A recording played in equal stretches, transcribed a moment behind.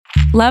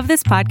Love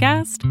this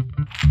podcast?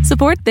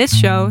 Support this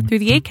show through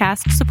the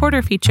Acast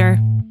supporter feature.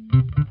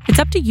 It's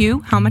up to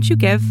you how much you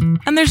give,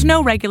 and there's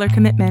no regular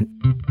commitment.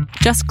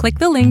 Just click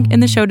the link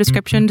in the show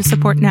description to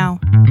support now.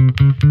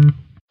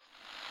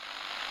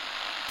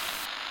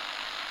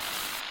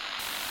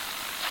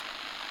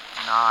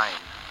 Nine,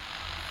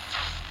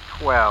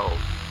 12,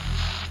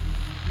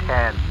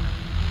 10,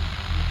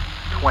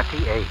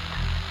 28,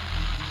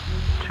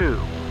 2,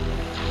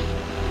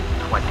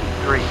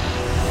 23.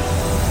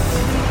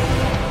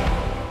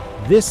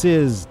 This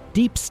is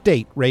Deep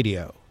State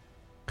Radio,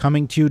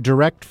 coming to you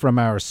direct from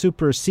our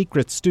super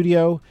secret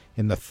studio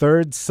in the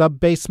third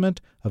sub-basement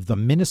of the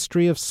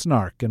Ministry of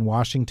Snark in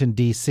Washington,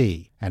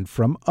 D.C., and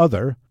from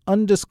other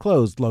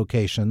undisclosed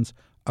locations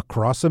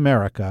across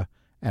America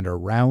and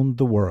around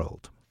the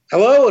world.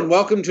 Hello, and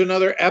welcome to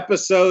another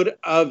episode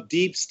of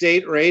Deep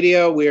State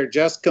Radio. We are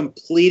just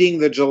completing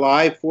the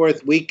July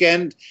 4th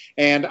weekend,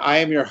 and I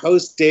am your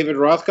host, David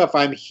Rothkopf.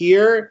 I'm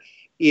here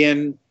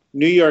in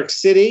New York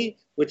City,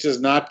 which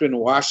has not been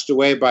washed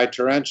away by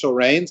torrential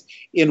rains,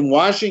 in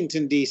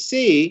Washington,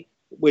 D.C.,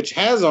 which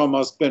has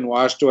almost been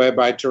washed away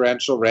by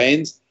torrential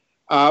rains.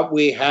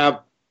 We have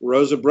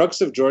Rosa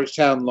Brooks of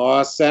Georgetown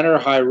Law Center.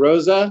 Hi,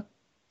 Rosa.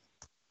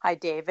 Hi,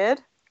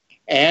 David.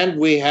 And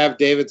we have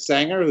David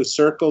Sanger, who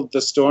circled the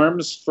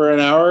storms for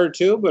an hour or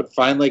two, but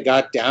finally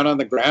got down on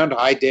the ground.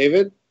 Hi,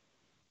 David.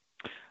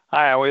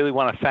 Hi, I really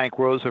want to thank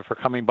Rosa for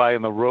coming by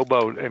in the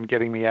rowboat and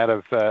getting me out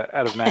of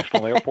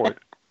National Airport.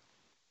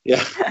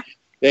 Yeah.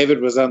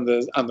 David was on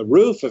the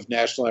roof of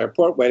National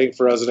Airport waiting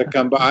for Rosa to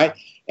come by.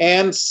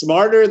 And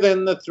smarter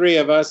than the three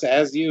of us,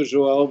 as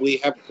usual, we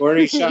have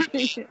Corey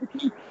Shani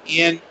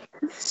in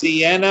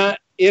Siena,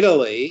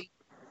 Italy.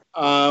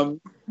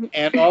 And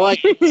all I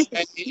can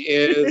say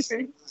is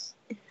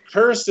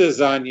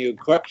curses on you.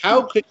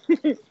 How could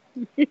you?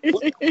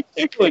 What are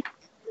you doing?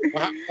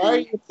 Why are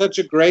you in such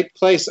a great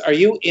place? Are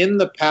you in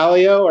the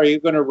Palio? Are you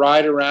going to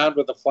ride around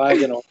with a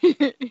flag and all?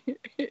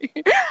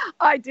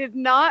 I did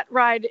not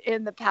ride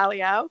in the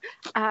Palio,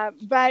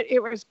 but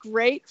it was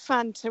great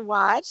fun to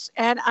watch.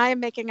 And I'm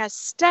making a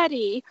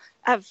study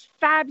of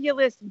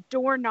fabulous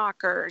door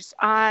knockers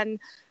on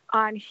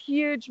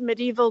huge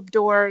medieval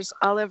doors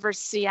all over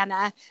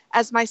Siena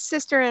as my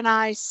sister and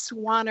I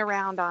swan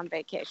around on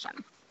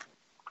vacation.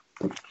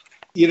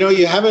 You know,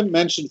 you haven't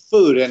mentioned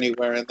food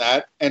anywhere in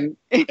that. And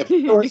if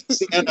it were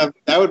Siena,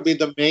 that would be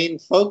the main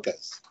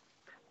focus.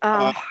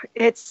 Oh,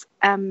 it's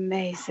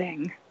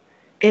amazing.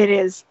 It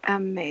is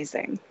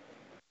amazing.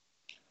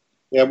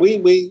 Yeah,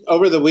 we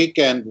over the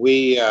weekend,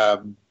 we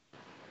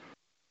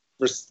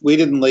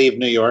didn't leave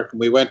New York,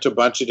 and we went to a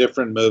bunch of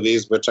different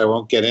movies, which I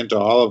won't get into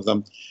all of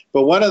them.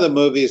 But one of the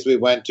movies we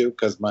went to,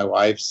 because my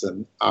wife's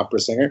an opera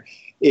singer,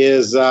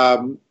 was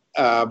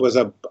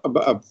a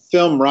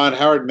film Ron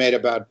Howard made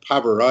about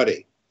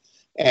Pavarotti.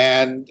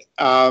 And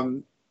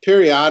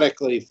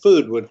periodically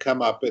food would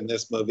come up in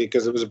this movie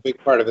because it was a big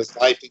part of his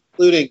life,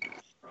 including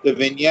the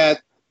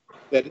vignette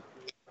that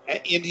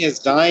in his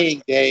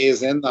dying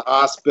days in the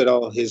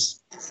hospital,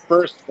 his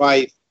first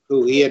wife,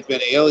 who he had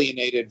been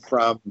alienated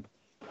from,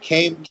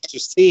 came to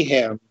see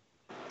him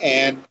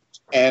and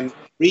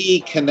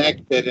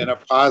reconnected in a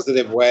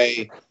positive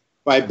way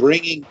by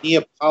bringing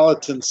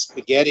Neapolitan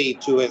spaghetti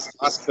to his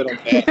hospital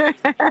bed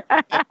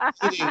and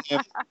feeding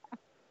him.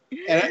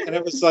 And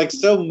it was like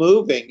so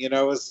moving, you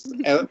know.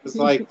 It was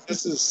like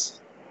this is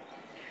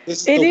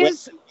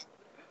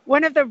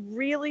one of the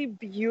really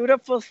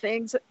beautiful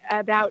things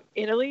about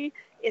Italy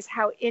is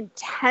how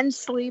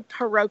intensely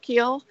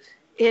parochial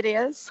it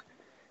is.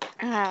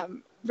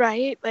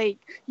 Right? Like,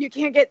 you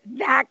can't get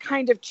that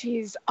kind of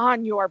cheese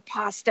on your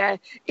pasta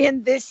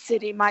in this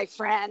city, my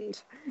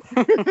friend.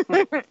 And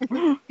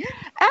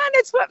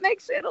it's what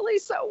makes Italy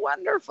so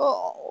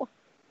wonderful.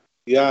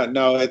 Yeah,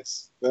 no,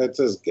 it's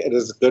as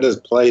good a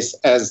place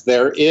as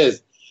there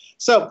is.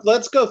 So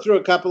let's go through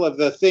a couple of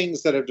the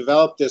things that have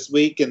developed this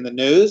week in the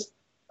news.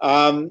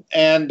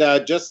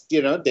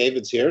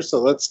 David's here,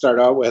 so let's start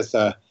out with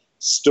a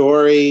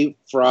story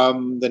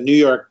from the New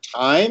York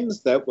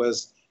Times that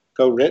was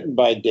co-written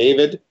by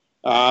David,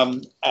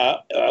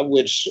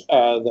 which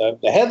the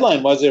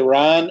headline was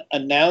Iran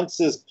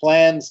announces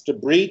plans to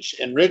breach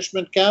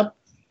enrichment camp.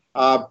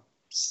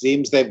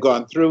 Seems they've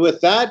gone through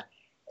with that.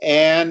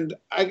 And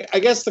I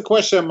guess the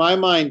question in my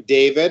mind,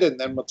 David, and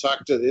then we'll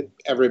talk to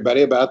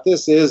everybody about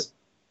this, is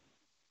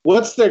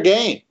what's their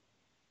game?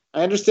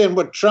 I understand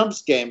what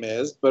Trump's game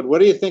is, but what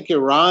do you think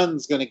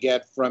Iran's going to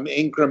get from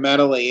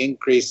incrementally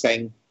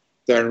increasing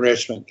their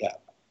enrichment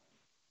cap?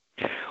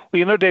 Well,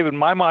 you know, David,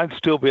 my mind's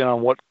still been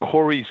on what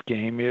Corey's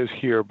game is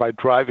here by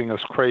driving us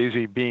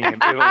crazy being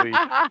in Italy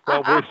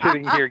while we're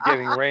sitting here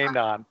getting rained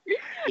on.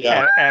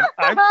 Yeah. And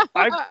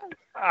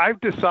I've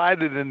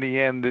decided in the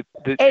end that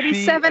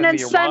 87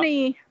 and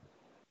sunny.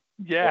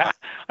 Yeah,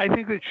 I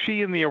think that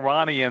she and the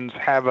Iranians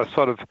have a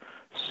sort of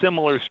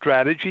similar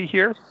strategy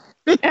here.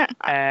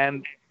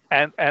 And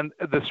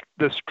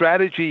the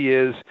strategy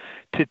is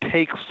to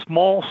take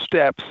small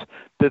steps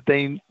that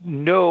they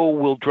know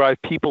will drive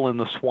people in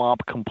the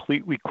swamp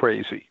completely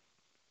crazy.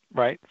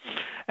 right?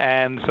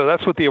 And so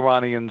that's what the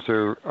Iranians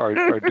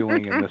are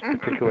doing in this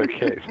particular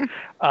case.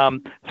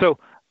 So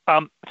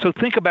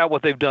think about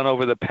what they've done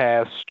over the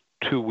past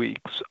 2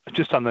 weeks,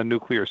 just on the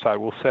nuclear side.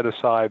 We'll set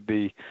aside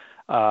the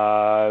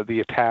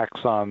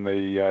attacks on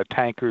the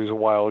tankers a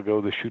while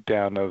ago, the shoot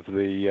down of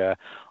the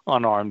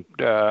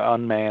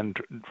unmanned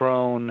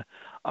drone,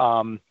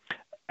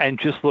 and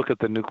just look at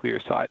the nuclear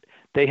side.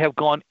 They have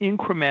gone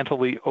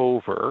incrementally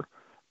over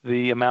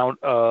the amount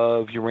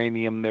of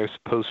uranium they're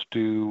supposed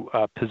to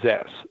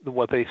possess.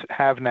 What they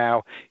have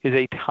now is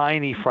a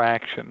tiny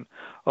fraction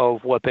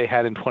of what they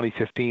had in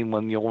 2015,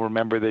 when you'll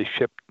remember they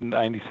shipped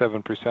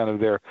 97% of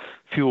their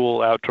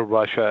fuel out to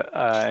Russia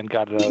and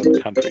got it out of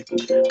the country.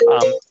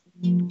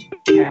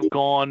 They have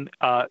gone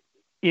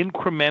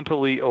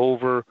incrementally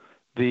over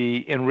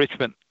the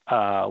enrichment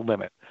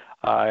limit.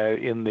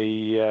 In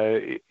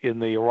the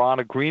Iran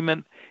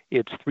agreement,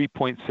 it's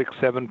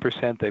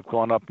 3.67%. They've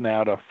gone up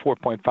now to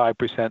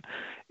 4.5%.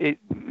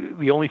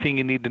 The only thing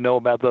you need to know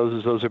about those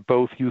is those are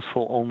both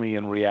useful only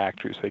in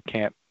reactors. You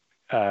can't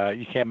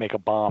make a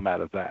bomb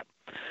out of that.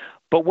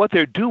 But what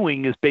they're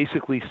doing is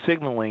basically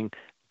signaling,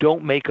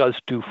 don't make us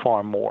do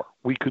far more.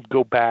 We could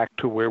go back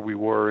to where we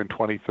were in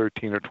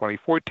 2013 or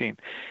 2014.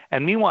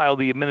 And meanwhile,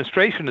 the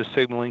administration is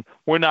signaling,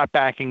 we're not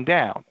backing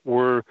down.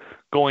 We're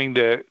going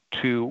to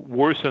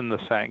worsen the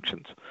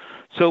sanctions.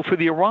 So for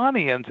the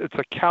Iranians, it's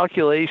a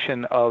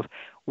calculation of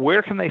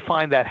where can they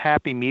find that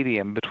happy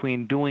medium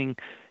between doing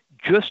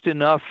just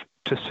enough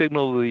to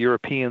signal to the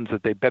Europeans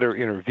that they better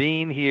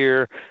intervene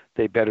here,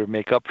 they better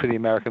make up for the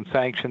American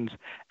sanctions,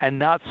 and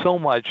not so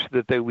much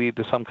that they lead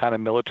to some kind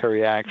of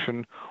military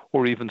action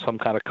or even some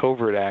kind of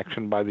covert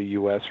action by the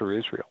U.S. or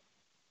Israel.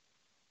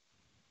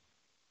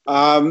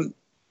 Well,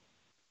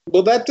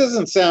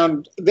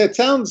 that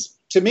sounds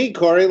to me,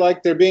 Corey,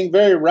 like they're being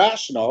very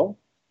rational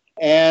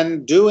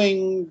and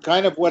doing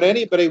kind of what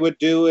anybody would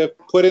do if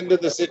put into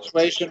the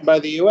situation by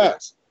the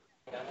U.S.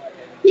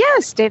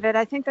 Yes, David,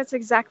 I think that's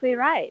exactly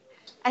right.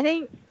 I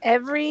think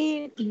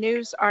every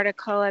news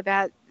article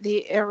about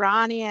the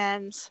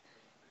Iranians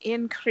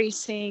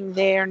increasing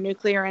their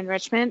nuclear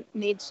enrichment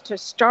needs to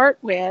start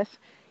with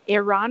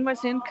Iran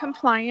was in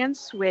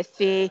compliance with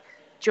the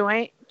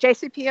joint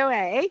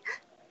JCPOA,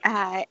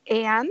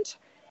 and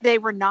they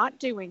were not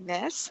doing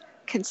this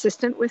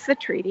consistent with the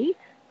treaty.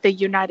 The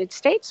United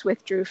States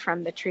withdrew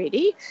from the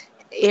treaty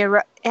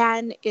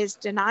and is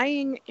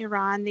denying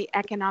Iran the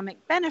economic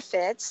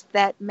benefits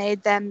that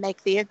made them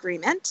make the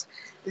agreement.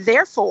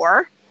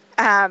 Therefore,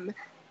 the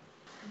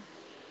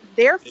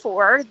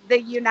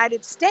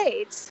United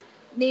States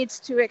needs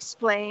to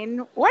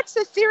explain what's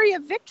the theory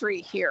of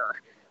victory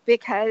here,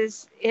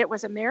 because it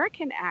was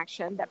American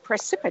action that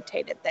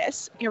precipitated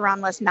this.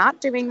 Iran was not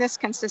doing this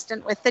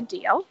consistent with the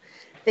deal.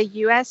 The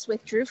U.S.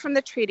 withdrew from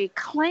the treaty,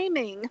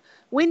 claiming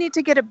we need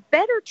to get a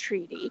better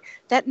treaty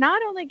that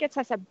not only gets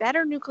us a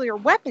better nuclear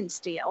weapons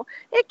deal,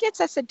 it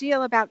gets us a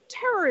deal about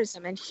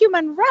terrorism and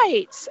human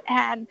rights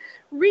and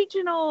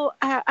regional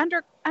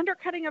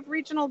undercutting of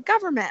regional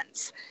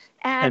governments.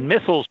 And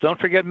missiles. Don't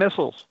forget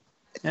missiles.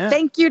 Yeah.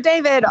 Thank you,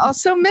 David.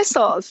 Also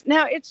missiles.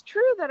 Now, it's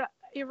true that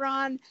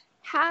Iran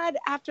had,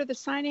 after the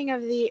signing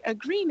of the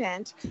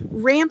agreement,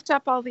 ramped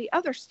up all the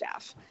other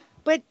stuff.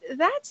 But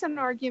that's an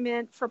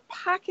argument for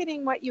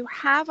pocketing what you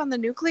have on the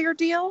nuclear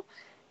deal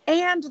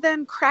and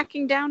then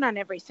cracking down on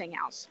everything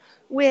else,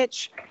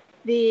 which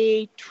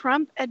the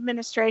Trump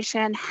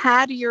administration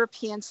had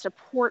European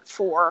support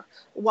for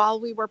while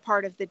we were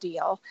part of the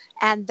deal.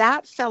 And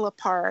that fell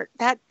apart.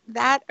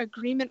 That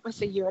agreement with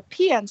the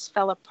Europeans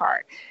fell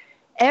apart.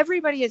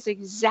 Everybody is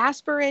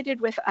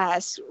exasperated with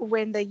us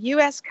when the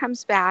U.S.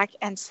 comes back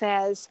and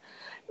says,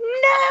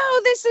 no,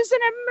 this is an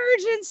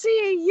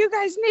emergency. You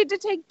guys need to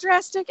take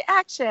drastic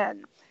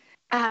action.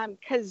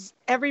 Because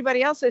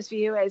everybody else's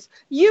view is,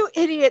 you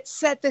idiots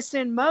set this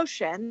in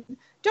motion.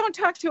 Don't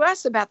talk to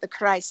us about the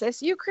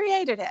crisis. You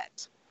created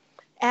it.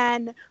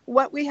 And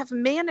what we have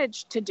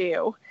managed to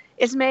do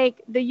is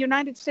make the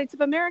United States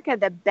of America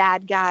the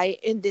bad guy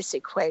in this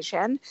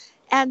equation.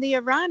 And the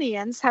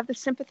Iranians have the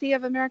sympathy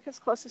of America's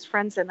closest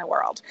friends in the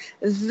world.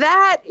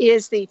 That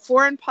is the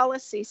foreign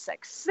policy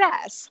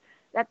success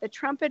that the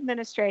Trump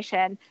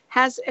administration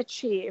has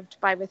achieved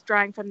by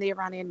withdrawing from the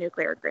Iranian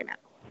nuclear agreement.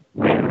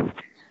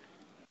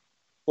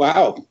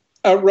 Wow.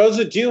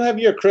 Rosa, do you have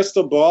your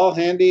crystal ball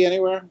handy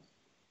anywhere?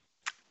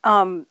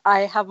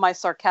 I have my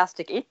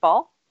sarcastic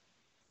 8-ball.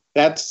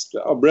 That's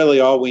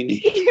really all we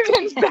need.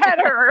 Even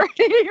better.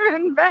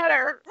 Even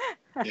better.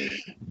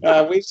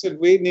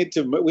 We need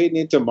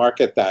to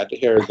market that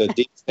here, the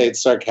Deep State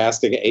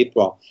sarcastic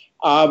 8-ball.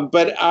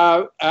 But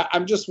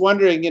I'm just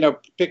wondering,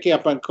 picking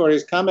up on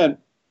Corey's comment,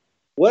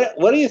 what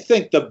do you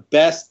think the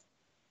best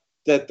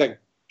that the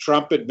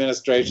Trump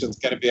administration is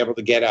going to be able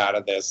to get out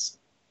of this?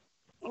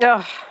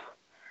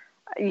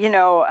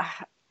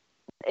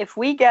 If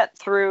we get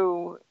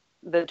through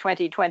the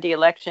 2020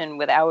 election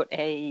without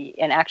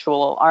an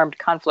actual armed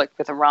conflict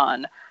with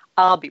Iran,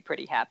 I'll be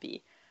pretty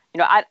happy.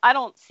 I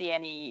don't see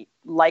any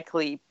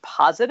likely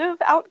positive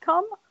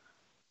outcome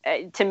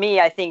to me,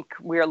 I think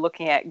we're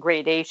looking at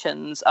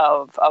gradations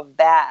of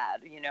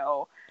bad,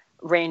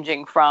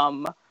 ranging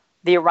from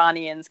the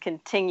Iranians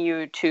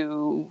continue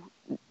to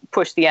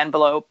push the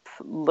envelope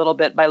little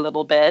bit by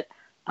little bit,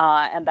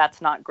 and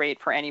that's not great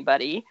for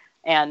anybody,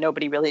 and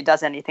nobody really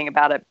does anything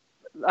about it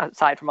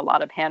aside from a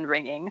lot of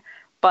hand-wringing.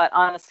 But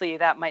honestly,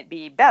 that might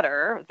be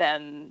better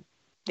than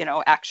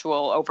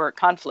actual overt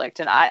conflict.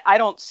 And I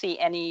don't see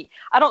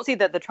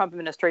that the Trump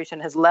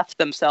administration has left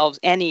themselves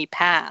any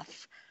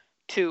path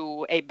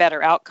to a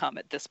better outcome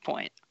at this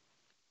point.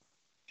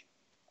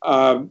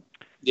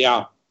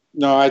 Yeah,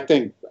 no, I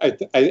think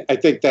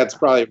that's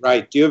probably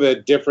right. Do you have a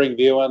differing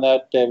view on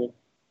that, David?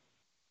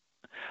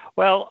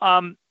 Well,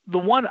 the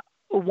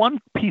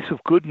one piece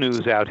of good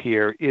news out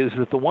here is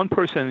that the one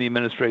person in the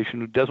administration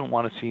who doesn't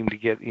want to seem to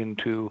get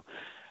into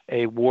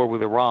a war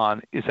with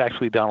Iran is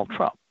actually Donald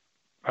Trump,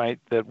 right?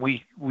 That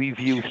we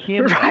view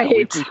him.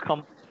 Right.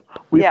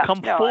 We've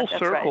come full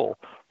circle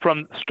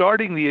from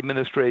starting the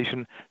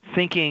administration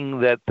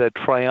thinking that the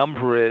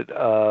triumvirate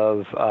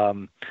of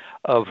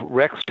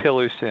Rex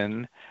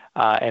Tillerson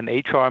and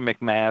H.R.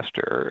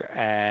 McMaster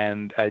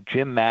and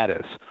Jim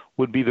Mattis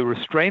would be the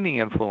restraining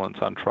influence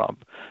on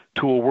Trump,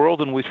 to a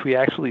world in which we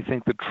actually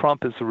think that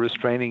Trump is the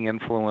restraining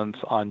influence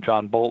on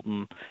John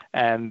Bolton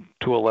and,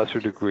 to a lesser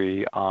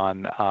degree,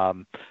 on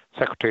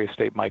Secretary of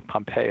State Mike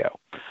Pompeo.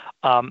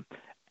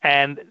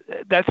 And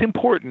that's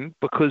important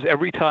because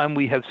every time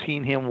we have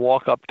seen him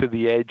walk up to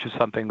the edge of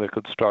something that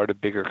could start a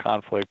bigger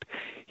conflict,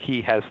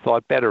 he has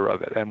thought better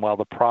of it. And while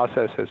the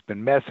process has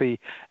been messy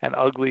and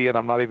ugly, and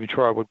I'm not even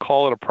sure I would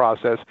call it a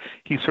process,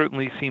 he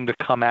certainly seemed to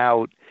come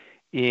out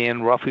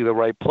in roughly the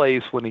right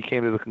place when he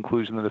came to the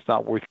conclusion that it's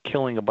not worth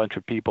killing a bunch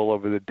of people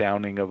over the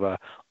downing of an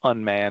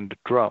unmanned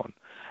drone.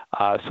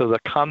 So the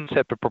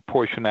concept of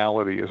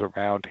proportionality is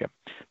around him.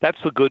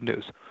 That's the good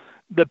news.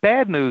 The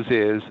bad news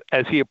is,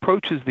 as he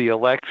approaches the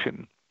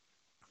election,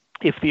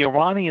 if the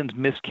Iranians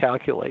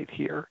miscalculate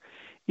here,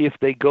 if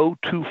they go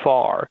too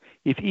far,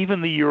 if even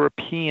the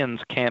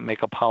Europeans can't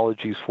make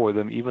apologies for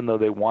them, even though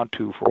they want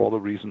to for all the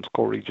reasons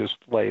Corey just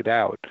laid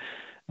out,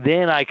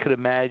 then I could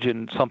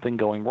imagine something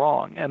going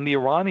wrong. And the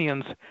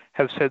Iranians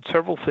have said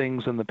several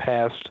things in the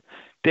past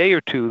day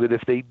or two that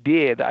if they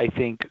did, I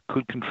think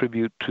could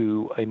contribute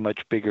to a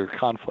much bigger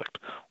conflict.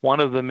 One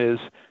of them is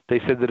they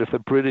said that if the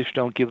British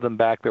don't give them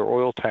back their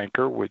oil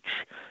tanker, which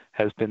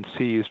has been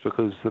seized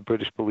because the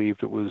British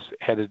believed it was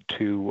headed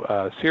to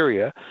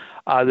Syria,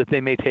 that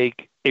they may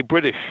take a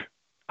British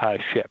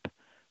ship.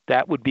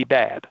 That would be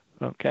bad.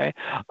 Okay.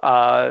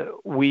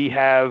 We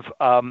have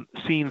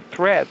seen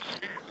threats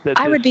that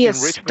I would be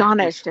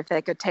astonished if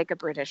they could take a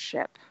British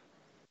ship.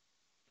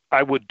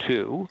 I would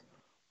too.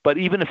 But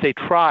even if they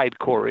tried,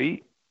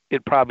 Corey,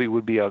 it probably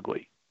would be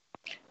ugly.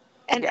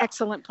 An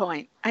excellent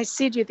point. I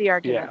cede you the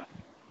argument.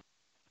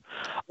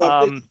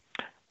 You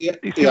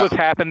see what's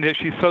happened is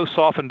she's so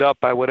softened up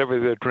by whatever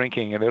they're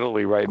drinking in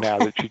Italy right now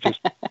that she said,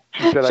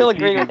 she'll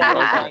agree with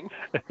anything.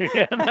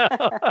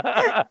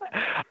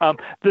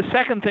 The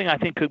second thing I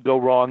think could go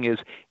wrong is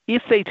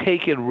if they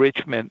take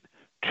enrichment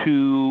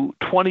to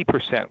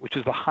 20%, which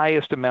is the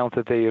highest amount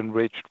that they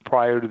enriched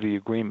prior to the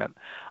agreement,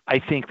 I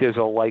think there's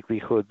a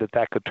likelihood that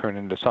that could turn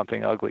into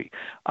something ugly.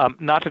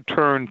 Not to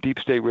turn Deep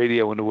State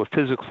Radio into a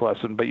physics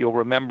lesson, but you'll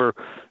remember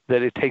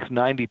that it takes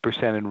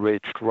 90%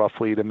 enriched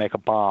roughly to make a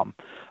bomb.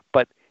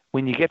 But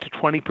when you get to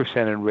 20%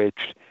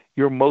 enriched,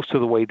 you're most of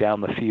the way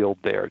down the field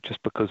there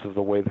just because of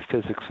the way the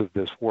physics of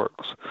this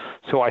works.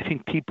 So I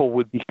think people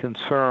would be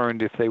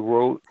concerned if they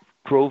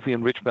drove the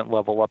enrichment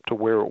level up to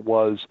where it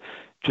was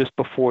just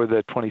before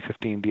the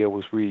 2015 deal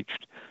was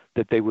reached,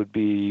 that they would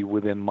be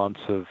within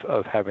months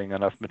of having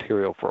enough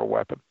material for a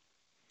weapon.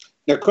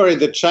 Now, Corey,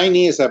 the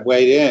Chinese have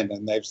weighed in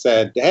and they've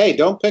said, hey,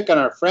 don't pick on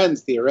our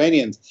friends, the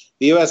Iranians.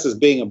 The U.S. is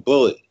being a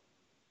bully.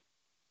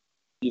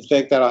 You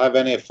think that'll have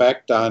any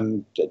effect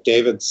on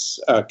David's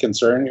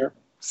concern here?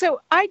 So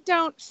I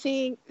don't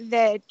think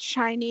the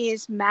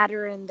Chinese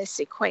matter in this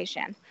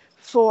equation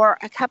for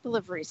a couple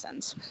of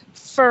reasons.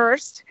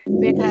 First,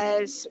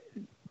 because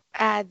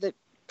the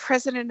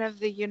President of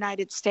the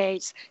United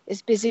States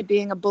is busy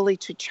being a bully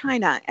to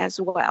China as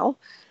well.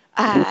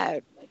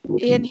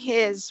 In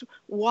his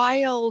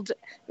wild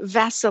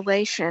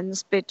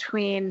vacillations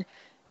between,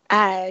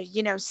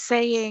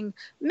 saying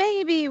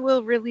maybe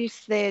we'll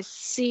release this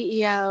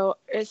CFO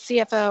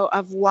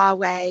of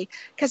Huawei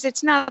because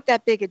it's not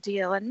that big a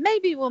deal, and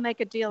maybe we'll make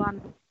a deal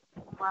on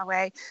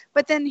Huawei,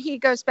 but then he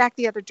goes back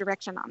the other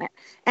direction on it.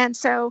 And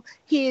so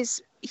he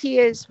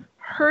is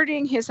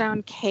hurting his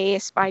own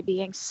case by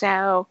being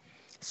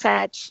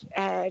such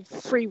a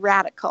free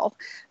radical.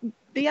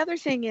 The other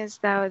thing is,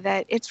 though,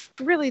 that it's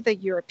really the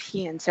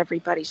Europeans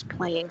everybody's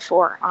playing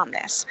for on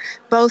this.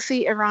 Both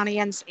the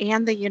Iranians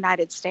and the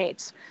United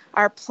States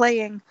are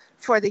playing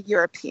for the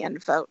European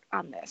vote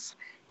on this.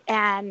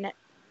 And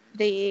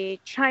the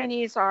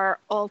Chinese are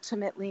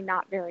ultimately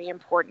not very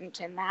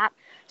important in that.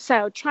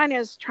 So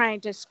China's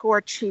trying to score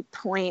cheap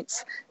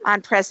points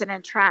on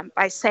President Trump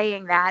by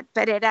saying that,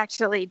 but it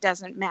actually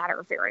doesn't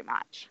matter very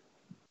much.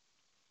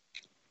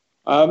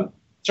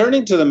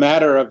 turning to the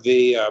matter of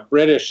the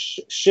British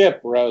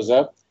ship,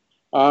 Rosa,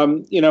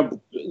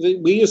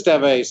 we used to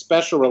have a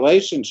special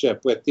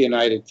relationship with the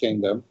United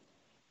Kingdom,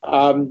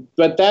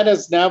 but that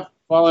has now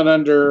fallen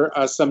under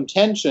some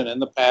tension in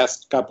the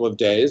past couple of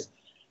days,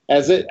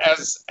 as it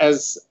has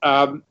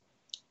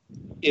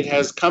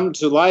come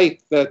to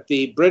light that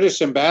the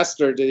British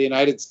ambassador to the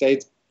United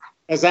States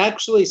has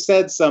actually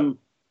said some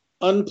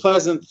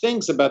unpleasant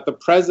things about the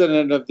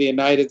President of the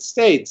United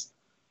States,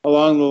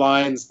 along the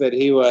lines that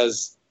he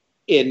was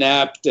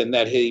inept and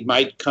that he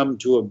might come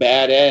to a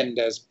bad end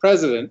as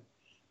president.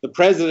 The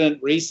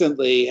president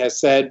recently has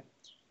said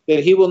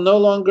that he will no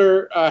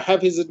longer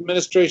have his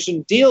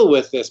administration deal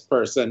with this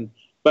person,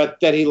 but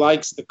that he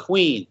likes the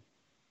Queen.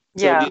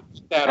 So Yeah. do you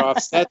think that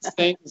offsets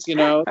things,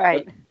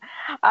 Right.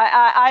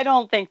 I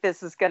don't think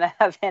this is going to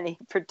have any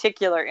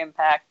particular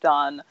impact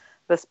on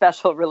the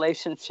special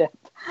relationship,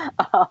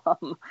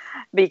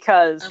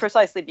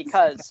 precisely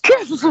because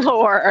Good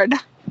Lord.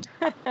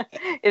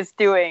 is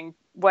doing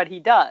what he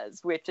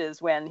does, which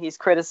is when he's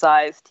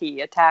criticized, he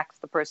attacks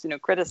the person who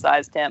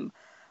criticized him.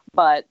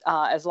 But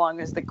as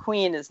long as the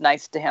Queen is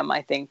nice to him,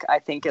 I think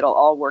it'll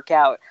all work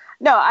out.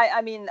 No,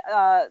 I mean,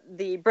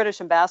 the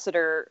British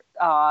ambassador,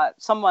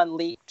 someone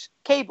leaked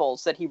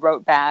cables that he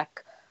wrote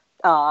back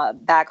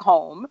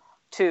home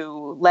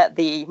to let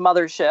the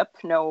mothership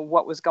know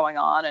what was going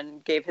on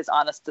and gave his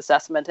honest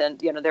assessment. And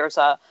there's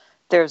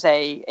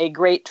a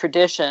great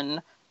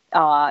tradition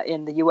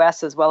in the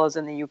U.S. as well as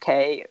in the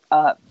U.K.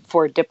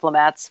 For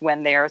diplomats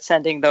when they're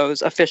sending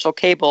those official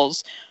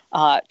cables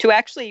to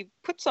actually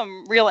put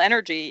some real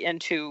energy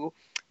into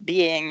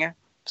being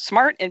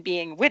smart and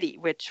being witty,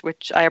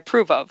 which I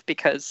approve of,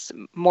 because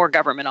more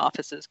government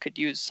offices could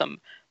use some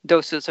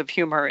doses of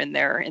humor in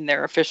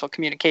their official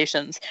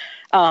communications.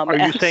 Are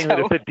you saying that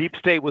if the deep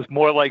state was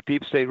more like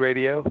deep state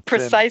radio?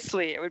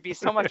 Precisely, it would be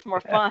so much more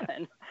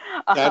fun.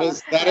 That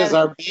is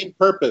our main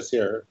purpose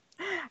here.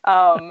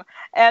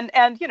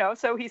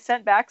 So he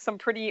sent back some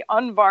pretty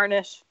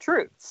unvarnished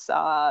truths,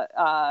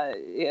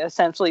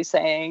 essentially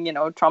saying,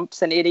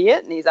 Trump's an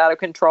idiot and he's out of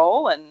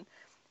control and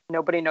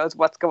nobody knows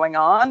what's going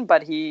on,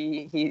 but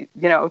he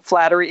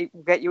flattery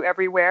will get you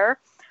everywhere.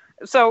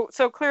 So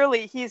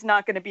clearly he's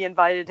not going to be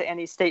invited to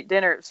any state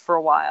dinners for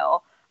a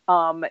while.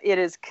 It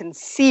is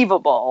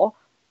conceivable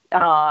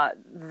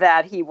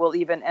that he will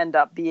even end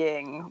up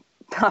being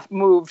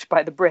moved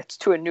by the Brits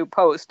to a new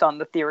post on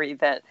the theory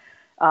that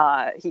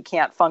he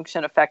can't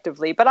function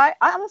effectively. But I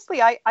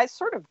honestly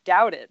sort of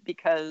doubt it,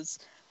 because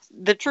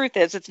the truth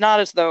is, it's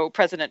not as though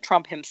President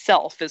Trump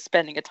himself is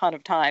spending a ton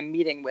of time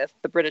meeting with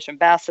the British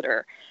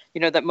ambassador.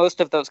 That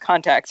most of those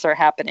contacts are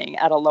happening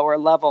at a lower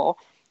level.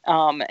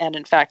 And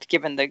in fact,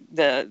 given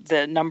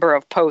the number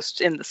of posts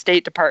in the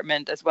State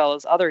Department as well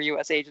as other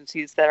U.S.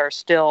 agencies that are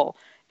still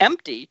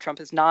empty, Trump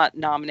has not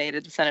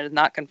nominated, the Senate has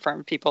not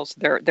confirmed people,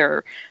 so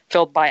they're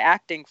filled by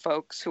acting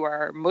folks who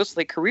are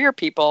mostly career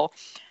people.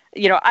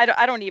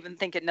 I don't even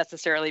think it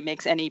necessarily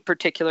makes any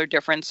particular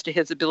difference to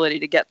his ability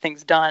to get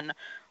things done,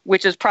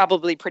 which is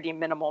probably pretty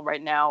minimal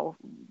right now,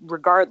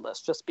 regardless,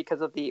 just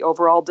because of the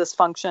overall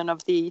dysfunction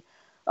of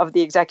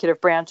the executive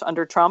branch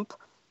under Trump.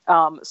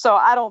 So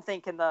I don't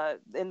think in the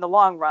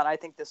long run, I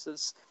think this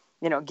is,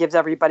 gives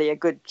everybody a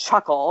good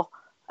chuckle,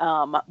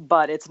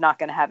 but it's not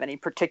going to have any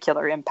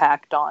particular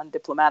impact on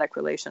diplomatic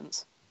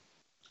relations.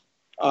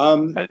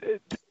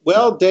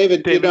 Well,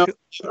 David,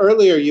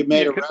 earlier you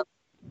made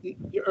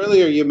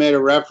a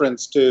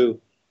reference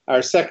to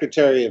our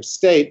Secretary of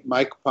State,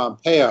 Mike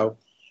Pompeo.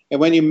 And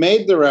when you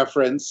made the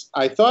reference,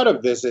 I thought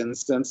of this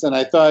instance, and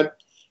I thought,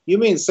 you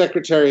mean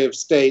Secretary of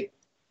State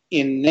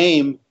in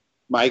name,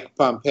 Mike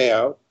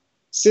Pompeo,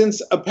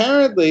 since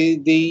apparently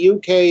the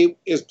UK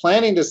is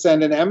planning to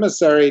send an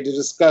emissary to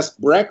discuss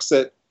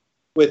Brexit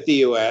with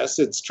the US,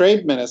 its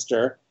trade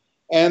minister,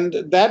 and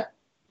that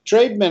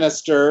trade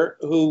minister,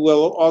 who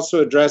will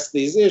also address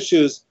these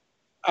issues,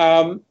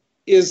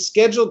 is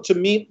scheduled to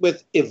meet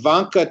with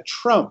Ivanka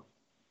Trump,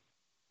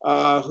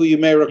 who you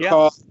may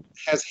recall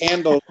has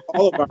handled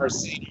all of our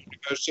senior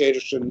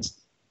negotiations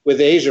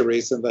with Asia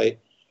recently.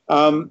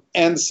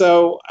 And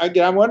so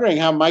I'm wondering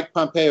how Mike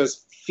Pompeo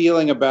is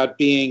feeling about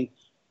being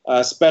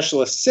a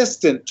special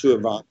assistant to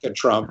Ivanka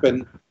Trump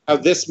and how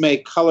this may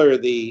color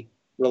the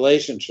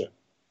relationship.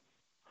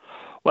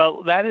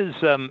 Well, that is,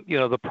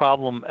 the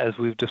problem, as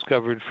we've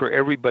discovered, for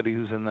everybody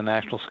who's in the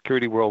national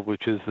security world,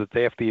 which is that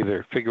they have to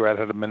either figure out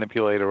how to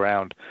manipulate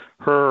around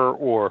her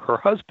or her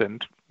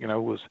husband,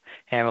 who was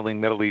handling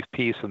Middle East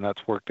peace, and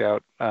that's worked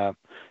out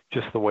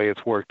just the way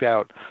it's worked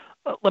out.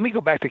 Let me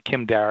go back to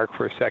Kim Darroch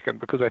for a second,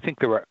 because I think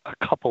there are a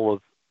couple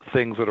of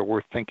things that are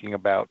worth thinking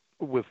about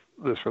with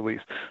this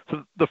release.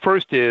 So the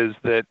first is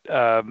that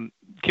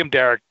Kim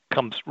Darroch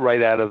comes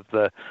right out of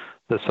the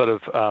sort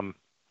of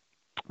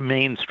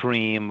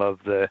mainstream of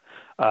the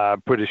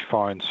British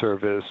Foreign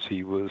Service.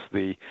 He was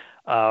the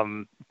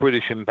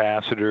British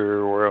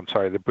ambassador,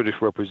 the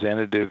British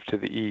representative to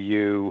the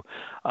EU.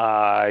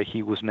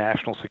 He was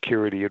national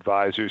security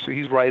advisor. So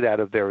he's right out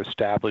of their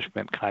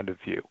establishment kind of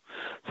view.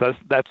 So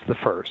that's the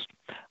first.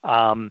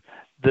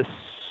 The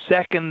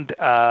second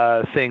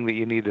thing that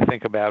you need to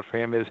think about for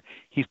him is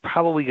he's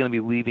probably going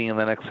to be leaving in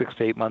the next 6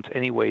 to 8 months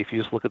anyway, if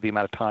you just look at the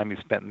amount of time he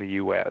spent in the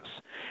U.S.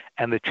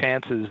 And the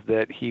chances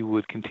that he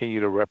would continue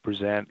to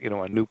represent,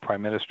 a new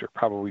prime minister,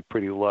 probably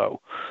pretty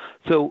low.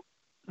 So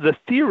the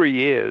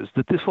theory is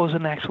that this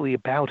wasn't actually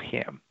about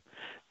him.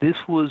 This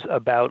was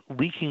about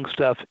leaking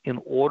stuff in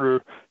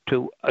order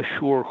to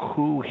assure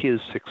who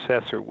his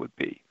successor would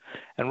be.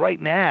 And right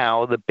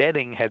now, the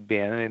betting had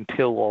been,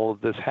 until all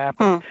of this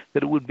happened,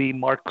 that it would be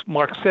Mark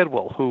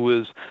Sedwill, who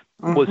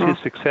was his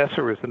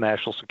successor as the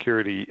National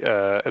Security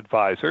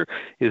Advisor,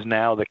 is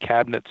now the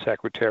Cabinet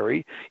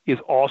Secretary, is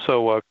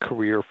also a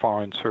career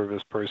Foreign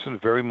Service person,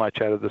 very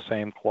much out of the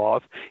same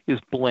cloth, is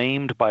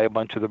blamed by a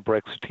bunch of the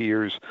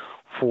Brexiteers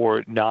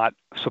for not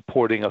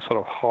supporting a sort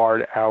of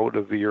hard out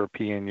of the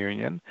European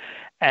Union.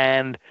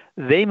 And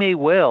they may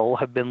well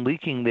have been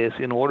leaking this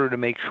in order to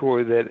make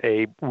sure that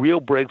a real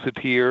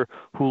Brexiteer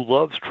who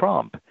loves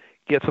Trump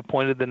gets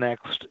appointed the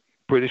next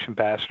British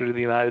ambassador to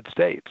the United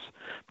States.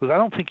 Because I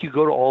don't think you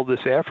go to all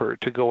this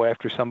effort to go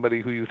after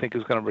somebody who you think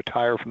is going to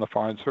retire from the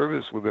Foreign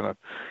Service within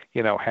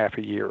half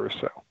a year or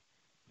so.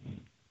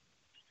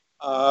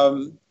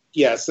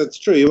 Yes, that's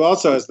true. You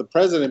also, as the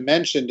president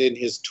mentioned in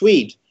his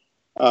tweet,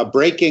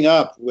 breaking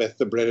up with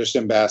the British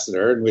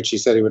ambassador, in which he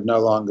said he would no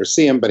longer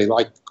see him, but he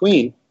liked the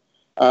Queen.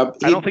 I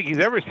don't think he's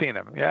ever seen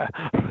him. Yeah,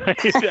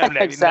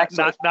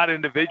 Exactly. Not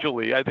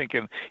individually. I think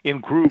in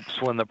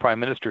groups when the prime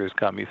minister has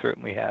come, he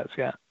certainly has.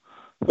 Yeah.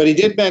 But he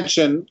did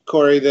mention,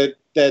 Corey,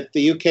 that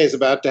the UK is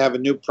about to have a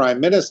new prime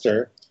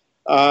minister.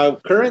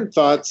 Current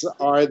thoughts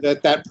are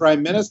that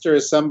prime minister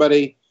is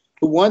somebody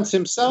who once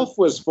himself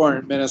was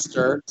foreign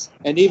minister,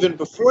 and even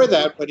before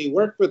that, when he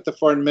worked with the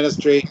foreign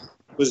ministry,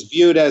 was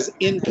viewed as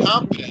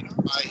incompetent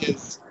by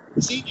his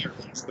seniors,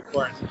 the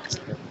foreign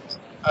minister.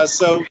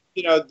 So,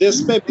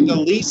 this may be the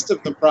least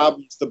of the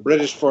problems the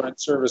British Foreign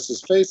Service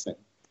is facing.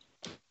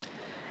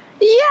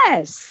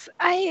 Yes,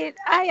 I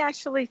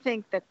actually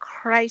think the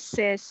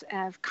crisis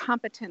of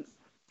competent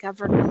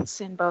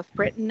governance in both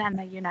Britain and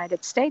the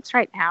United States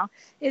right now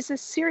is a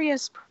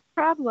serious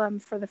problem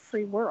for the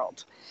free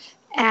world.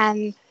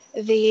 And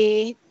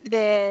the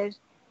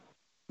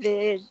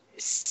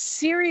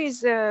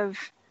series of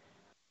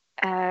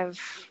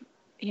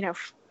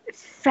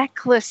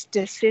feckless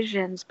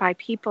decisions by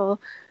people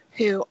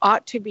who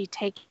ought to be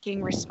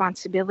taking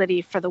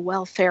responsibility for the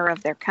welfare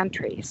of their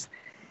countries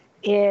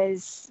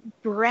is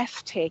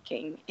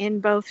breathtaking in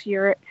both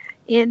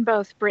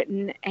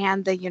Britain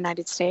and the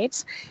United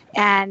States.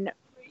 And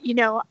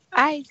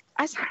I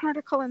saw an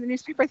article in the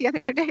newspaper the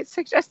other day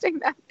suggesting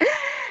that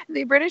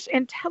the British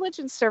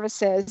intelligence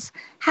services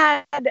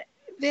had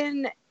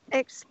been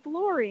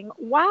exploring,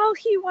 while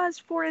he was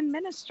foreign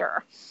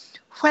minister,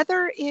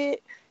 whether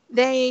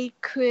they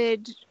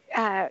could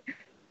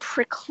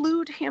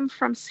preclude him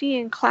from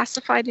seeing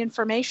classified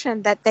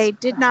information that they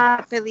did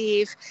not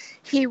believe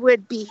he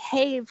would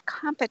behave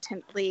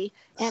competently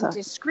and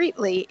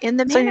discreetly in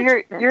the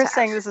management. So you're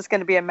saying this is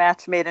going to be a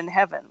match made in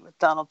heaven with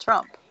Donald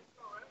Trump?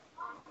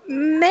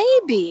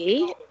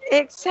 Maybe,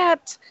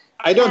 except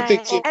I don't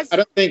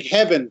think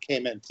heaven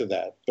came into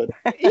that, but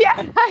yeah,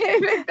 that's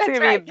it's going to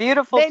be a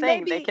beautiful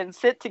thing. They can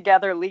sit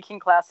together leaking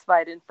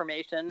classified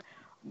information,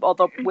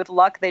 although with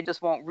luck they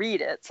just won't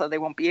read it, so they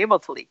won't be able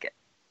to leak it.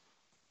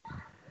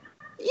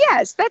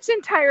 Yes, that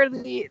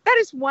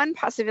is one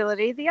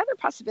possibility. The other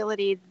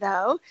possibility,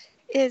 though,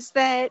 is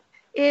that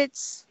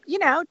it's,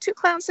 two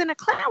clowns in a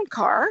clown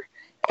car.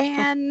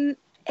 And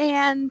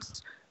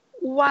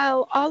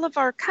while all of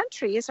our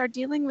countries are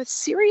dealing with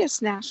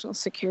serious national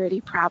security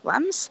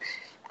problems,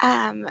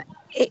 and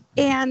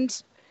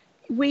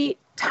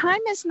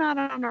time is not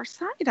on our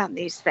side on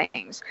these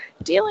things.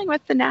 Dealing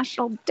with the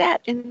national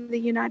debt in the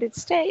United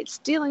States,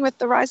 dealing with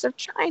the rise of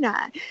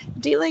China,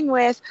 dealing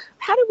with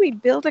how do we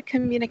build a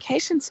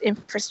communications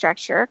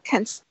infrastructure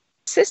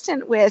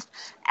consistent with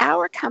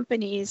our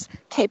company's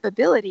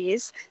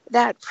capabilities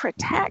that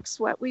protects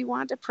what we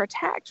want to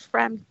protect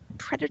from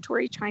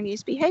predatory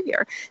Chinese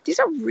behavior. These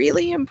are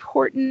really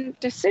important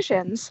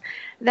decisions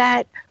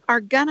that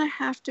are going to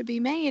have to be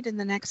made in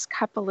the next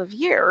couple of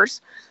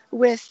years,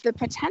 with the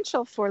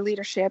potential for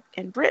leadership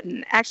in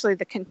Britain, actually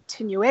the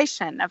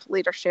continuation of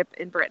leadership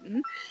in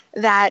Britain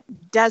that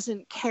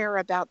doesn't care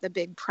about the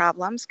big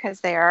problems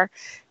because they are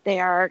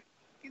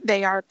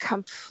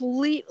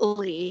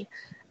completely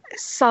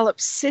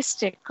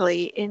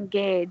solipsistically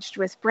engaged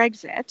with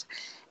Brexit,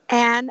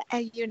 and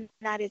a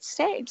United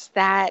States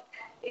that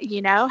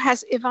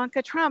has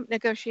Ivanka Trump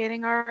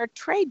negotiating our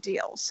trade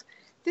deals.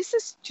 This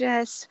is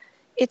just,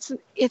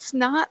 it's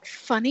not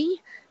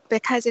funny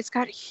because it's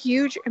got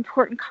huge,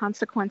 important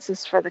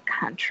consequences for the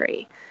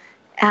country.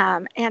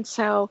 And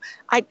so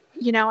I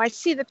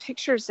see the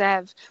pictures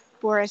of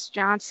Boris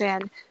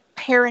Johnson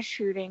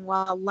parachuting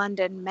while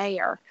London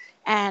mayor,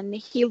 and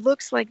he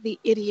looks like the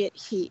idiot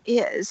he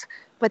is.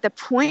 But the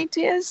point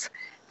is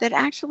that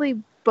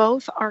actually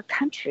both our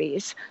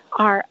countries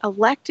are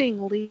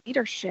electing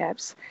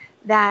leaderships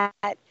that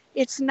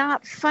it's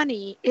not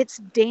funny, it's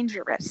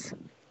dangerous.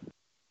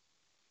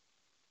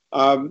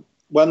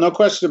 Well, no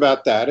question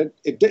about that.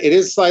 It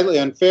is slightly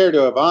unfair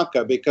to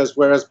Ivanka because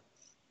whereas the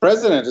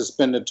president has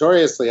been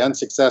notoriously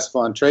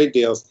unsuccessful on trade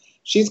deals,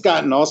 she's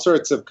gotten all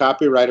sorts of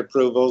copyright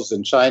approvals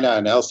in China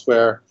and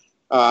elsewhere,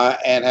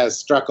 and has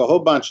struck a whole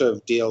bunch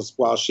of deals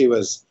while she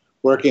was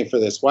working for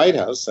this White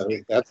House. I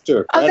mean, that's to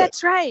her credit. Oh,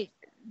 that's right.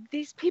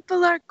 These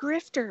people are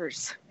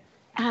grifters,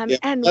 and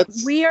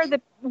we are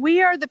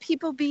the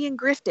people being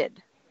grifted.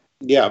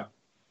 Yeah.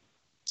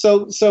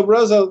 So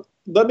Rosa,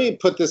 let me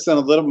put this in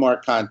a little more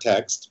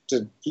context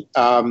to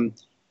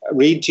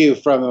read to you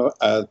from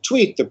a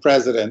tweet the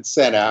president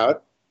sent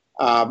out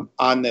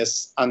on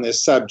this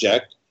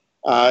subject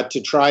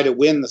to try to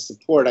win the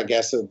support, I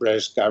guess, of the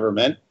British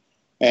government.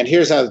 And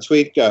here's how the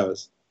tweet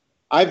goes.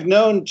 I've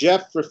known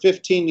Jeff for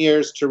 15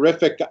 years.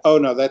 Terrific. Oh,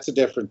 no, that's a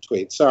different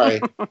tweet.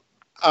 Sorry.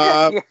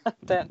 David.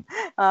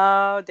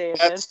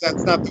 That's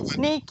not the one.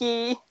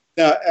 Sneaky.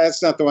 No,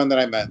 that's not the one that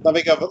I meant. Let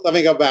me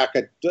go back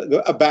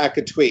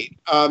a tweet.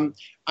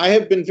 I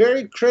have been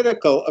very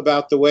critical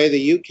about the way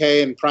the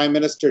UK and Prime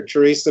Minister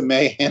Theresa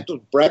May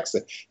handled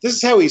Brexit. This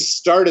is how he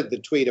started the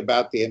tweet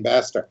about the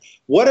ambassador.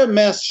 What a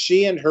mess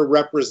she and her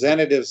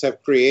representatives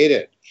have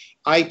created.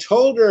 I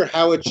told her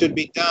how it should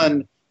be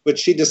done, but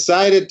she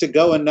decided to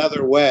go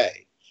another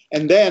way.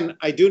 And then,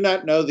 I do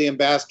not know the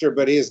ambassador,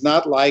 but he is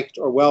not liked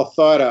or well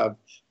thought of.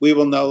 We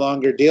will no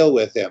longer deal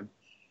with him.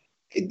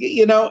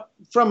 You know,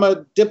 from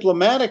a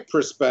diplomatic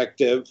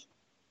perspective,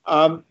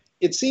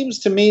 it seems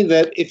to me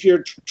that if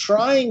you're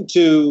trying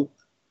to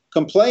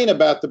complain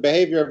about the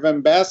behavior of an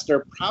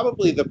ambassador,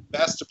 probably the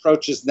best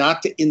approach is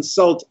not to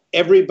insult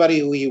everybody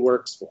who he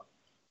works for.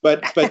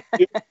 But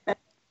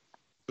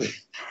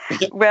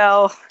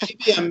well,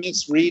 maybe I'm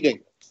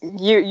misreading.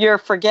 You're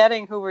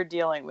forgetting who we're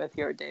dealing with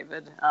here,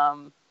 David.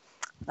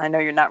 I know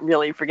you're not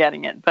really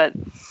forgetting it, but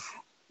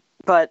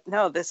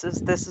no, this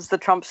is the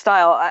Trump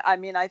style. I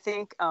mean, I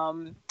think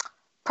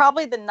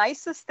probably the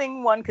nicest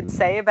thing one could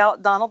say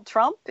about Donald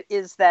Trump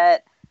is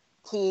that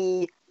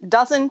he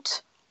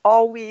doesn't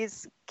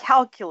always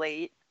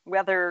calculate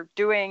whether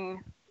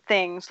doing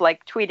things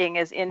like tweeting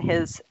is in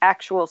his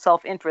actual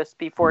self-interest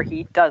before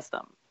he does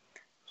them.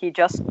 He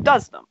just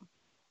does them.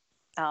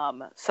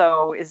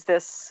 So is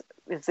this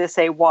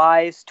a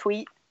wise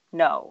tweet?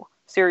 No.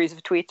 Series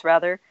of tweets,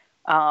 rather.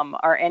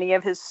 Are any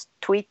of his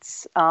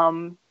tweets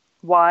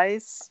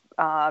wise?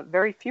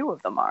 Very few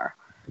of them are.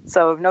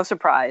 So no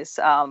surprise.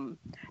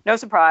 No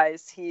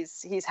surprise.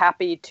 He's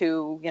happy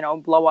to,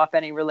 blow up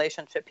any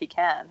relationship he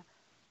can.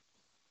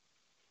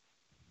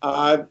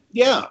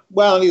 Yeah.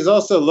 Well, and he's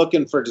also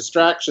looking for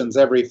distractions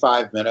every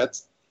 5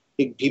 minutes.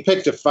 He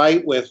picked a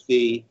fight with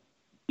the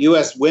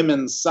U.S.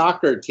 women's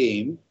soccer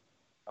team,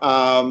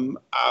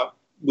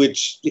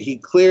 which he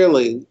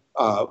clearly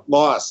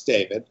lost,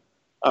 David.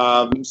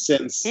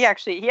 Since he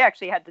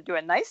actually had to do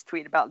a nice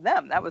tweet about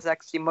them. That was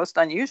actually most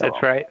unusual.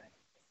 That's right.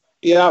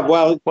 Yeah,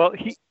 well,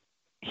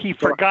 he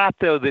forgot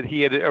though that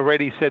he had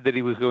already said that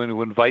he was going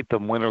to invite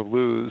them, win or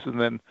lose,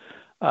 and then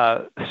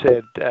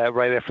said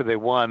right after they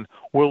won,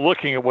 "We're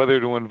looking at whether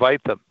to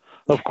invite them."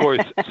 Of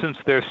course, since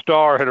their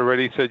star had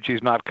already said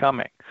she's not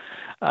coming,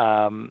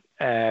 and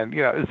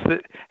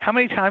how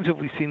many times have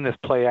we seen this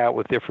play out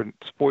with different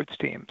sports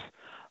teams?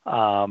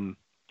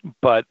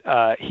 But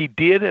he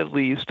did, at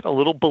least a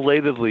little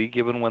belatedly,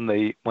 given when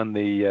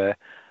the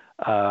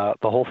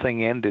whole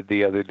thing ended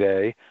the other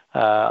day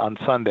on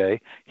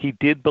Sunday, he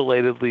did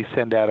belatedly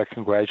send out a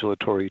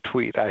congratulatory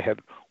tweet. I had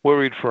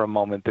worried for a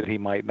moment that he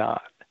might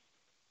not.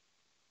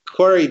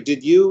 Corey,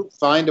 did you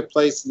find a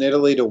place in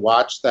Italy to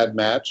watch that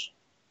match?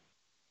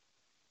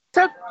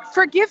 So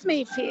forgive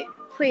me,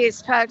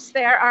 please, folks.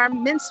 There are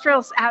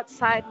minstrels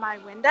outside my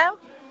window.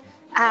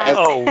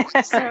 So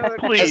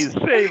please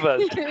save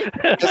us.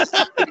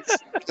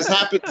 This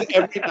happens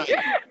every night.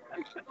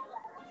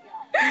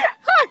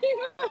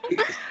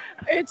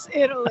 It's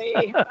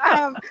Italy.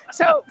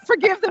 So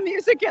forgive the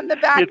music in the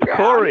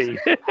background.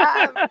 It's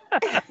Corey.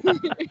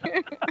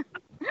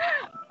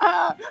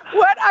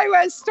 What I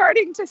was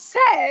starting to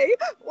say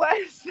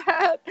was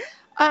that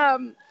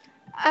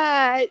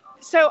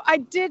so I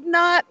did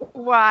not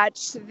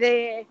watch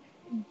the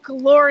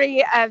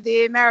glory of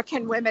the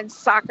American women's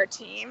soccer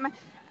team.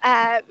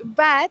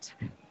 But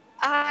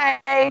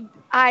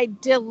I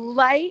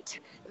delight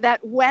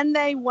that when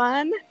they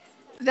won,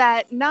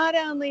 that not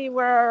only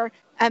were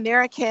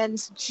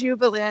Americans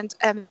jubilant,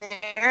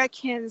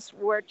 Americans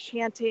were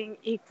chanting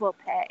equal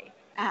pay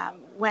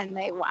when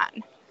they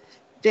won,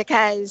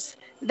 because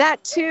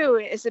that too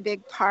is a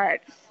big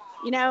part.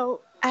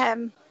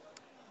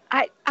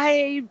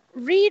 I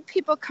read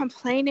people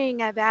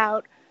complaining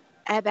about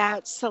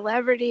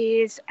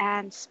celebrities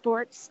and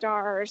sports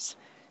stars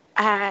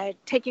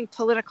taking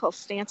political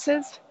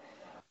stances.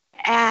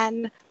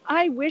 And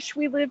I wish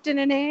we lived in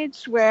an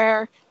age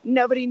where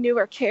nobody knew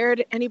or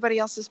cared anybody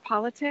else's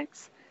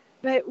politics,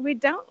 but we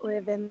don't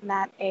live in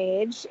that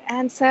age.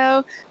 And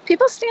so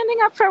people standing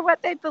up for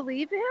what they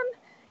believe in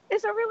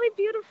is a really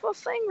beautiful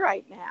thing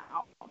right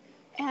now.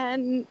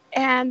 And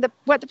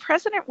what the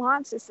president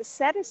wants is to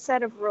set a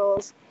set of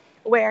rules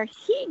where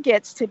he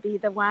gets to be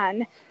the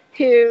one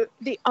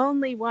the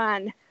only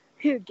one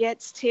who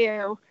gets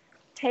to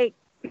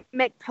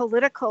make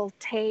political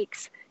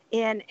takes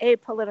in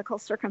apolitical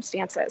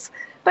circumstances.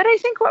 But I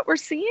think what we're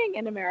seeing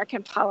in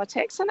American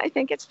politics, and I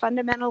think it's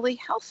fundamentally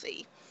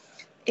healthy,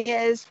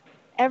 is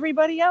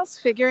everybody else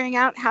figuring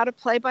out how to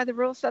play by the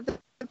rules that the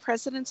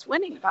president's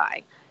winning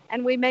by.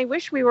 And we may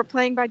wish we were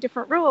playing by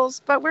different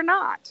rules, but we're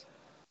not.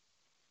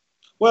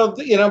 Well,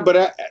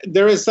 but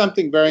there is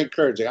something very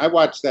encouraging. I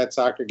watched that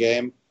soccer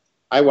game.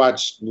 I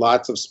watch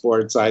lots of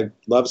sports. I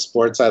love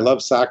sports. I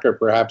love soccer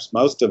perhaps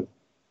most of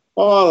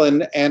all.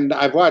 And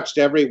I've watched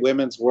every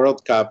Women's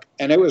World Cup,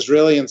 and it was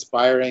really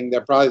inspiring.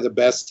 They're probably the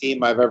best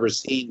team I've ever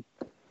seen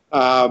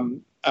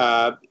in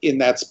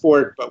that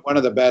sport, but one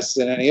of the best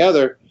in any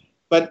other.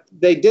 But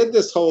they did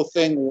this whole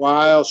thing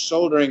while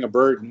shouldering a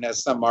burden,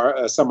 as some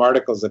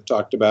articles have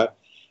talked about,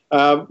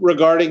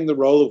 regarding the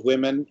role of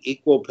women,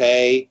 equal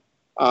pay,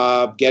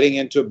 getting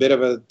into a bit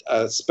of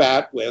a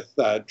spat with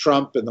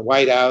Trump in the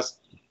White House,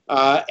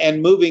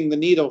 and moving the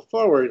needle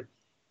forward.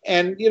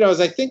 And,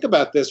 as I think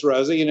about this,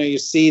 Rosa, you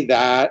see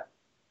that.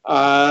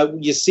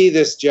 You see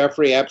this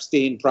Jeffrey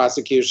Epstein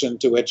prosecution,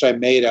 to which I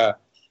made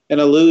an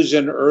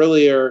allusion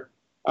earlier,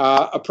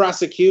 a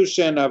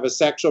prosecution of a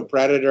sexual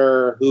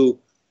predator who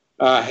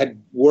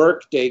had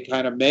worked a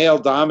kind of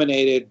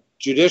male-dominated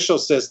judicial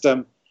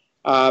system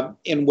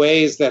in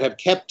ways that have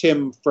kept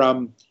him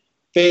from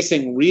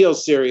facing real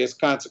serious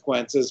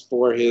consequences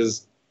for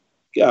his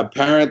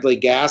apparently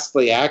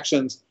ghastly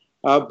actions,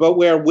 but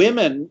where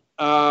women,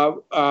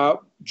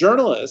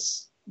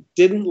 journalists,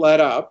 didn't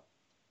let up,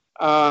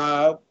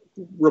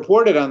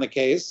 reported on the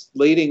case,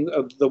 leading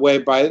the way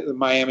by the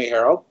Miami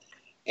Herald,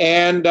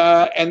 and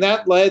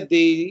that led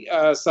the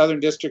Southern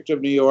District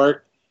of New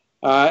York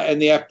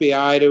and the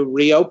FBI to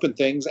reopen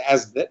things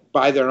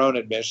by their own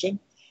admission,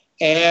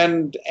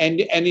 and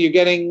you're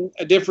getting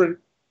a different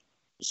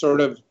sort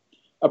of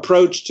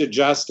approach to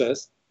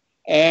justice,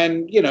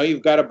 and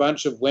you've got a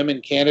bunch of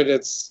women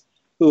candidates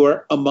who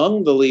are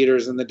among the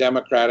leaders in the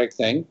Democratic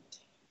thing,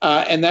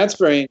 and that's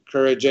very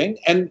encouraging.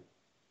 And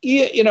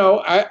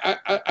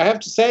I have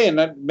to say,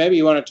 and maybe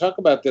you want to talk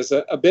about this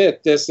a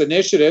bit, this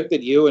initiative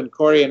that you and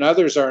Corey and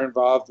others are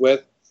involved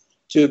with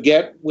to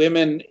get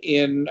women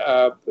in,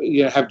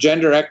 have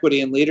gender equity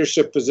in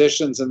leadership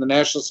positions in the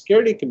national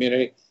security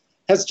community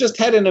has just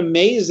had an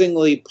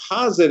amazingly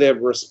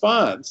positive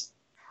response.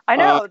 I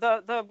know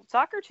the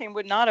soccer team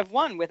would not have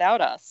won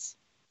without us.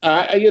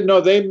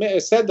 They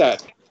said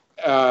that.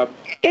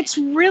 It's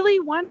really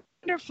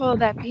wonderful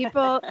that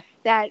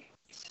that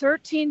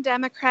 13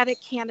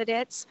 Democratic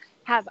candidates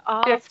have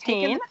all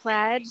 15. taken the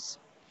pledge.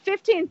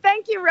 15.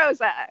 Thank you,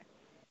 Rosa.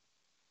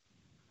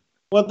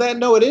 Well,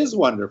 it is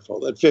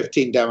wonderful that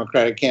 15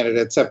 Democratic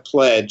candidates have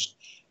pledged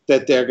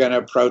that they're going to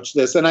approach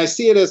this. And I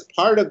see it as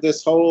part of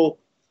this whole...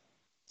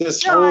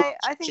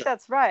 I think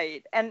that's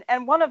right. And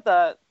one of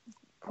the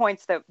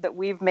points that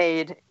we've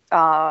made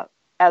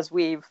as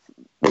we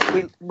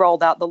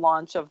rolled out the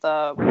launch of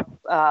the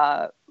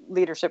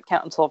Leadership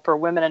Council for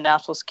Women in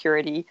National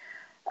Security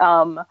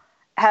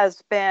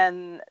has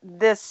been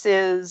this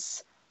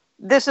is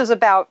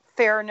about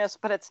fairness,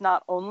 but it's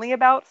not only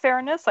about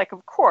fairness. Like,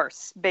 of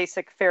course,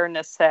 basic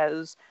fairness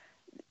says,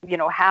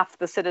 half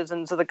the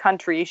citizens of the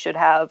country should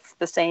have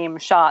the same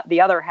shot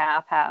the other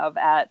half have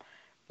at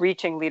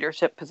reaching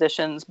leadership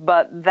positions.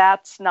 But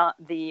that's not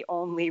the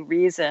only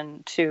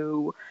reason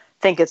to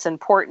think it's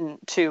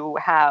important to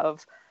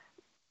have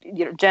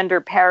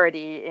gender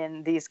parity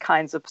in these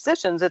kinds of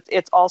positions.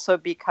 It's also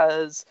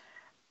because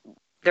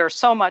there's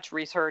so much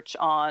research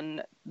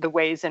on the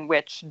ways in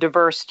which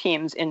diverse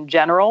teams in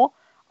general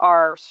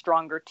are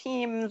stronger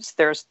teams.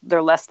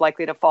 They're less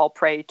likely to fall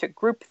prey to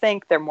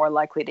groupthink. They're more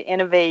likely to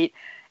innovate.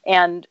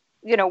 And,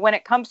 when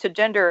it comes to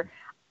gender,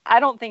 I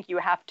don't think you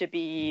have to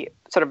be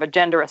sort of a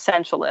gender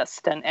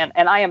essentialist.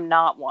 And I am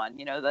not one.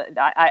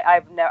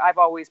 I've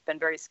always been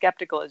very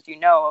skeptical, as you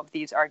know, of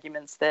these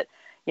arguments that,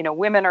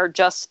 women are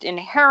just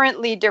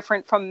inherently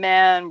different from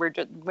men.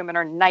 Women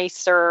are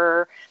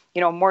nicer,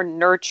 more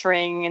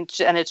nurturing,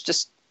 and it's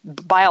just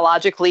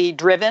biologically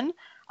driven.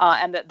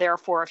 And that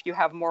therefore, if you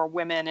have more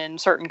women in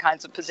certain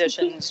kinds of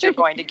positions, you're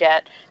going to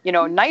get,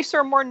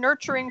 nicer, more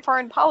nurturing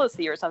foreign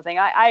policy or something.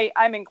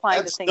 I'm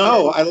inclined to think.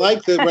 No, I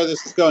like where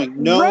this is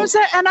going. No,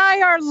 Rosa and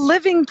I are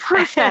living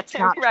proof that's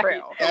not right.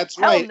 true. That's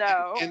Hell right.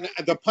 no. And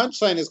the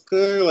punchline is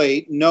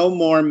clearly no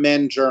more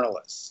men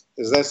journalists.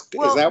 Is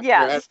that?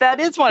 Yes, that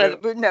is one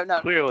of the no.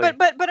 Clearly.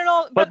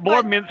 But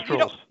more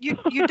minstrels. You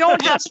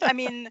don't have.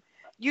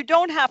 You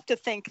don't have to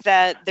think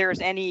that there's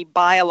any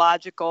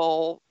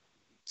biological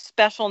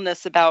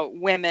specialness about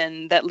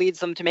women that leads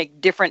them to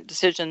make different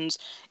decisions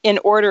in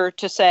order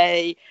to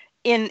say,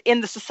 in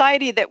the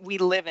society that we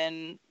live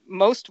in,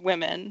 most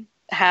women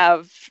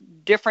have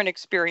different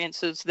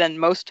experiences than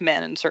most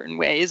men in certain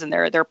ways, and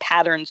there are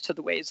patterns to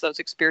the ways those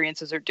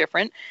experiences are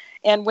different.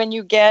 And when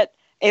you get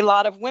a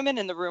lot of women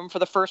in the room for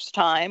the first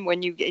time,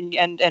 and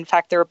in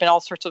fact, there have been all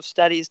sorts of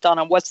studies done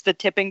on what's the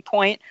tipping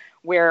point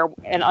where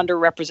an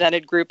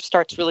underrepresented group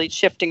starts really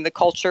shifting the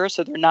culture,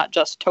 so they're not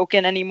just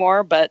token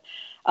anymore, but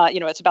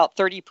It's about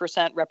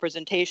 30%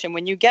 representation.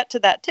 When you get to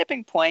that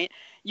tipping point,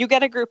 you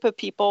get a group of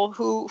people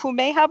who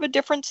may have a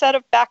different set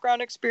of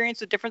background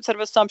experience, a different set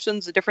of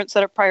assumptions, a different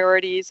set of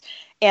priorities,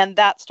 and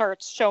that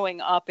starts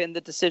showing up in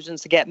the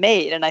decisions that get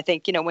made. And I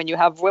think, when you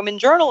have women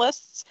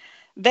journalists,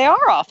 they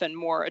are often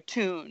more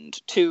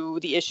attuned to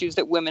the issues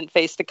that women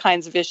face, the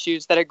kinds of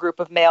issues that a group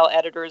of male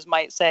editors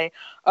might say,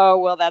 oh,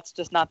 well, that's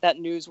just not that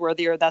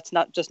newsworthy, or that's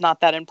not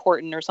that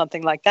important, or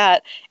something like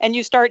that. And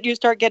you start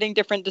getting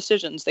different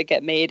decisions that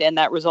get made, and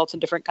that results in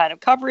different kind of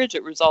coverage.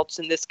 It results,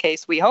 in this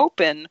case, we hope,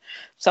 in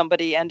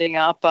somebody ending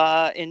up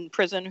in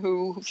prison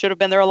who should have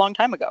been there a long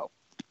time ago.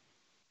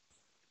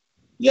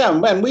 Yeah,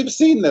 and we've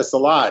seen this a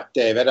lot,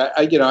 David.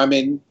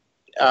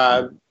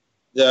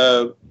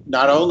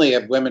 Not only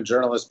have women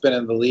journalists been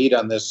in the lead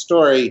on this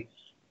story,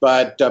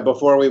 but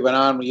before we went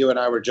on, you and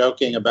I were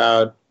joking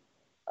about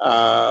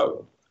a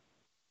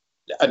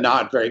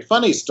not very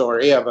funny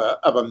story of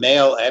a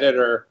male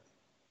editor,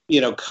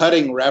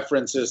 cutting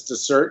references to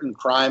certain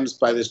crimes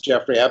by this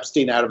Jeffrey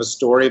Epstein out of a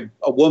story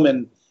a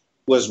woman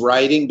was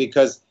writing,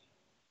 because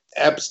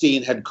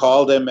Epstein had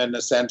called him and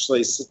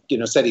essentially,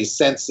 said he's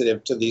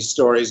sensitive to these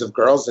stories of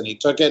girls, and he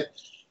took it.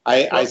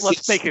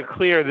 Let's make it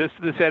clear, this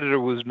editor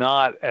was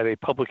not at a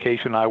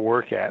publication I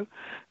work at.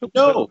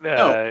 No.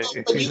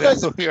 But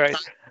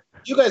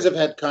you guys have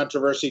had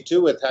controversy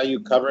too with how you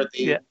covered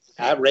the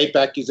rape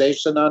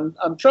accusation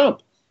on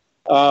Trump.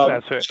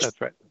 That's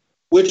right.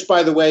 Which,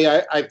 by the way,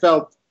 I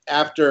felt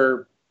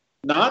after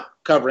not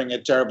covering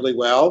it terribly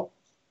well,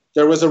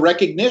 there was a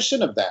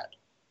recognition of that.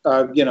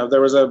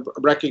 There was a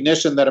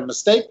recognition that a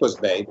mistake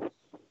was made,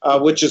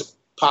 which is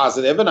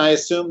positive, and I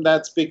assume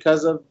that's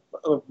because of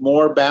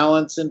more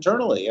balance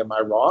internally. Am I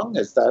wrong?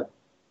 Is that?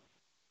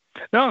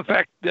 No, in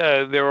fact,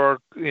 there are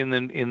in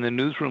the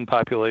newsroom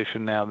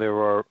population now. There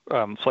are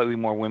slightly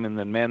more women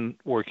than men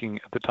working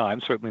at the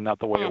time. Certainly not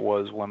the way it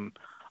was when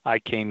I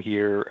came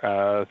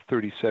here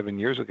 37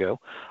 years ago.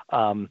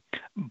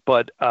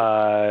 But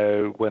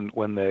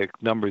when the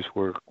numbers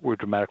were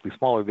dramatically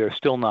smaller, there's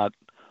still not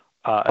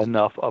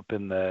enough up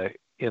in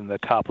the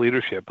top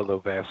leadership, although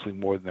vastly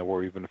more than there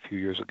were even a few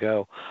years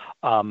ago.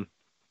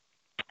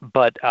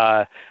 But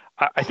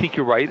I think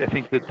you're right. I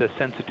think that the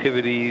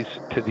sensitivities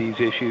to these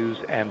issues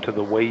and to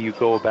the way you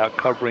go about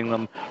covering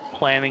them,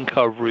 planning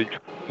coverage,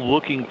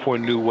 looking for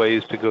new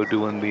ways to go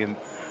doing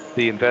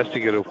the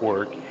investigative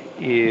work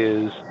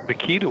is the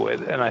key to it.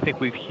 And I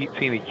think we've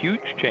seen a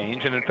huge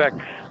change. And in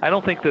fact, I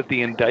don't think that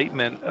the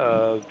indictment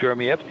of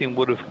Jeremy Epstein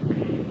would have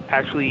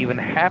actually even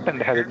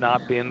happened had it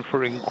not been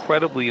for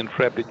incredibly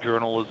intrepid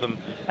journalism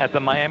at the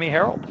Miami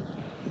Herald.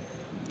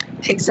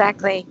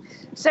 Exactly.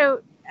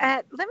 So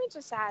let me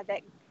just add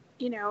that,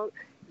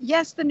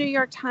 yes, the New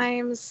York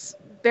Times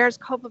bears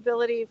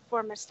culpability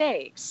for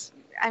mistakes.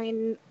 I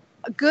mean,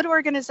 good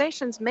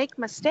organizations make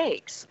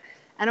mistakes.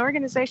 An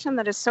organization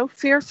that is so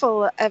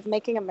fearful of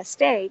making a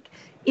mistake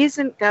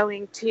isn't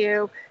going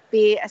to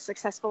be a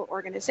successful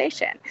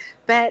organization.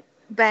 But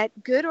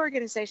good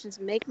organizations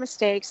make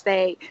mistakes.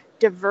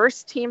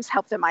 Diverse teams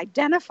help them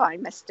identify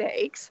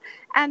mistakes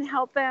and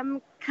help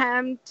them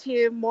come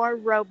to more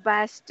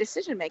robust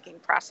decision-making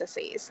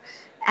processes.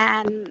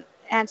 And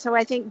so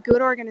I think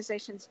good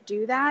organizations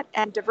do that,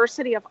 and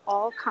diversity of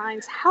all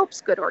kinds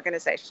helps good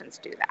organizations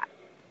do that.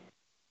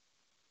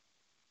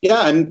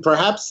 Yeah, and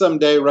perhaps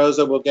someday,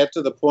 Rosa, we'll get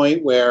to the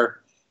point where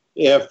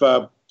if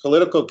a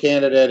political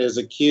candidate is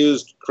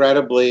accused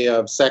credibly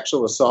of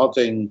sexual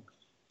assaulting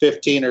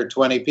 15 or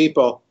 20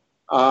 people,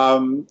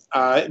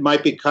 it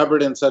might be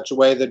covered in such a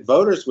way that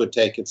voters would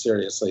take it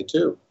seriously,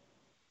 too.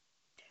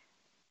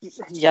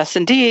 Yes,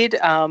 indeed.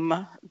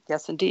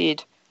 Yes,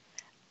 indeed.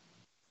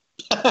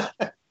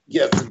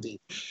 Yes, indeed.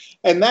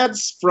 And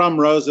that's from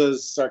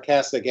Rosa's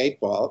sarcastic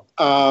 8-ball.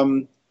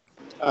 I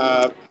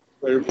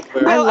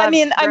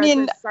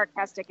mean,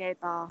 sarcastic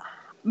 8-ball.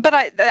 But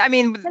I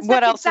mean,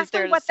 what else is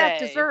there to what say?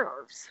 That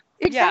deserves.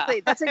 Exactly.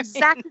 Yeah. That's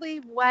exactly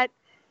what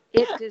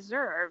it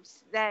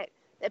deserves. That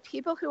the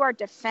people who are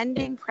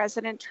defending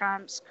President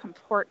Trump's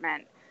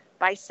comportment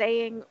by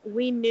saying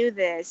we knew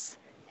this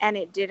and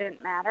it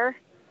didn't matter,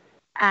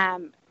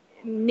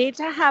 need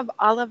to have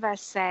all of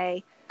us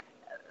say,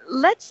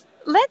 let's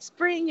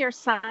bring your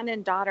son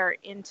and daughter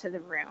into the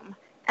room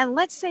and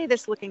let's say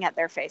this looking at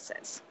their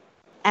faces.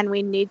 And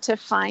we need to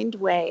find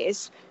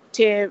ways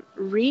to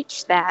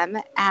reach them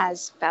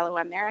as fellow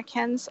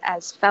Americans,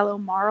 as fellow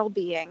moral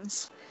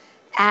beings,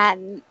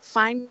 and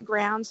find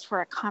grounds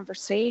for a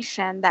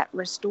conversation that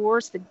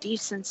restores the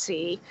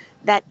decency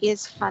that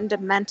is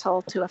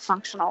fundamental to a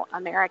functional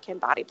American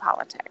body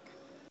politic.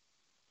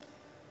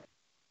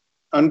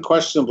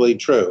 Unquestionably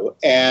true.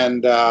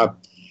 And a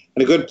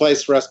good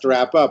place for us to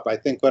wrap up. I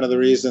think one of the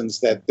reasons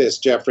that this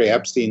Jeffrey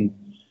Epstein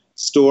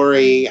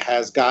story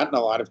has gotten a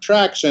lot of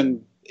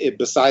traction,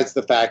 besides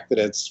the fact that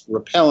it's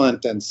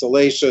repellent and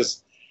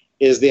salacious,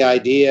 is the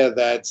idea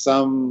that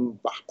some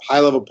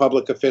high-level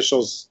public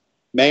officials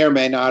may or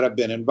may not have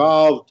been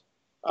involved,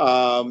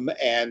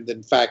 and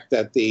in fact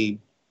that the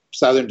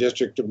Southern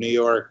District of New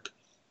York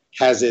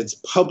has its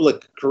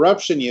public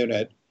corruption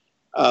unit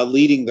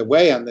leading the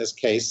way on this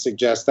case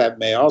suggests that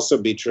may also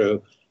be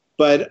true.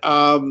 But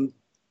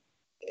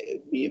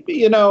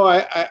you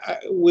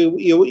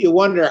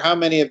wonder how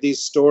many of these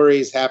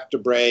stories have to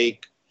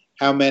break,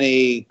 how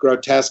many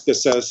grotesque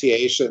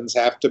associations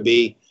have to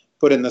be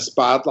put in the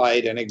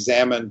spotlight and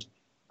examined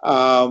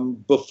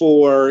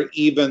before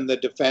even the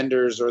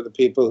defenders or the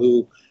people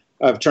who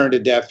have turned a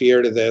deaf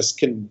ear to this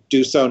can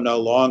do so no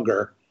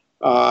longer.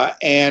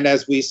 And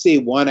as we see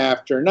one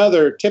after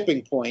another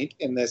tipping point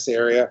in this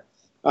area,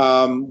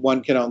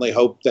 one can only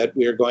hope that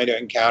we are going to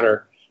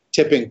encounter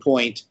tipping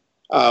point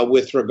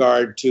with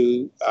regard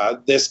to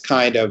this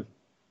kind of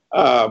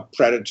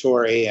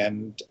predatory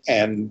and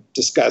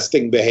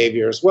disgusting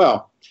behavior as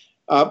well.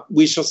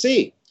 We shall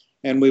see.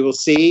 And we will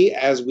see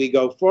as we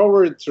go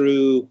forward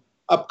through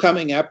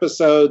upcoming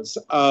episodes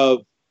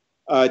of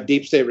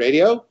Deep State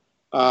Radio.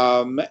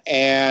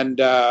 And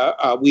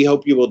we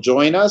hope you will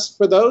join us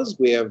for those.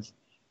 We have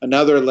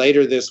another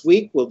later this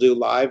week. We'll do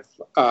live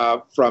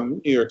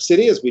from New York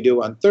City as we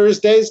do on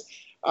Thursdays.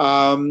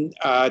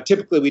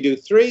 Typically we do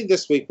 3.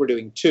 This week we're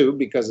doing 2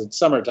 because it's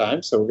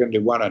summertime. So we're going to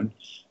do one on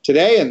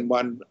today and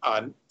one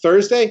on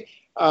Thursday.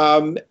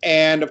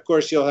 And of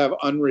course you'll have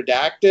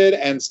Unredacted.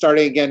 And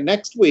starting again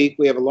next week,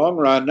 we have a long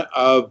run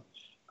of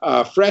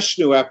fresh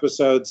new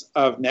episodes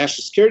of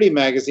National Security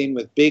Magazine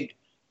with big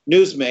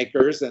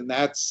newsmakers. And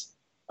that's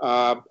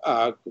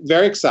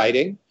very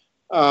exciting.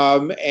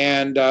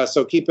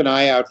 So keep an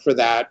eye out for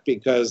that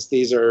because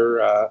these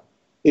are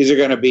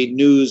going to be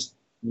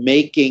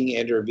news-making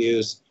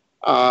interviews,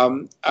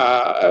 all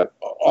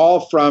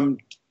from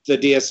the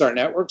DSR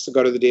Network. So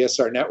go to the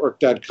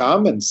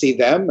DSRnetwork.com and see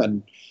them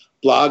and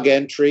blog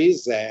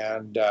entries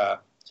and you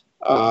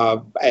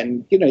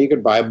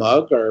can buy a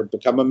mug or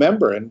become a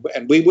member and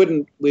we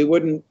wouldn't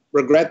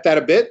regret that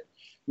a bit.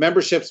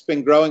 Membership's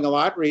been growing a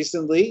lot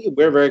recently.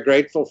 We're very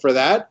grateful for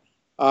that.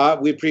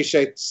 We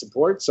appreciate the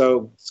support.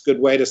 So it's a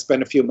good way to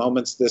spend a few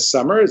moments this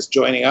summer is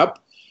joining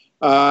up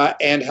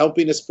and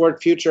helping to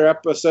support future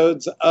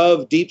episodes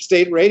of Deep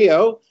State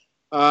Radio.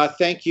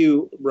 Thank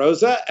you,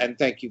 Rosa, and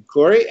thank you,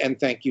 Corey, and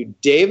thank you,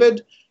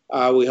 David.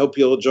 We hope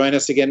you'll join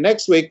us again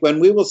next week when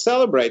we will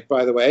celebrate,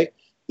 by the way,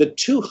 the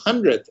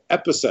 200th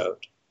episode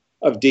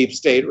of Deep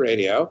State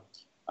Radio,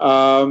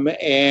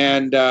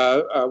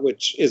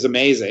 which is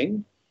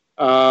amazing.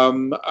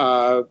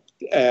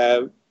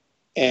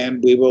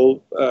 And we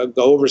will go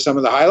over some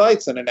of the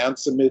highlights and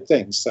announce some new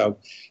things. So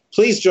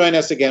please join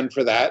us again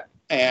for that.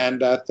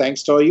 And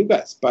thanks to all you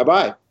guys.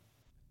 Bye-bye.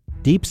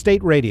 Deep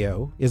State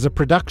Radio is a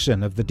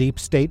production of the Deep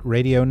State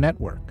Radio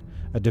Network,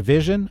 a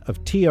division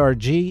of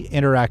TRG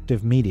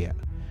Interactive Media.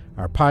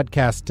 Our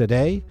podcast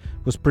today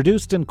was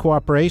produced in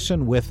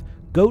cooperation with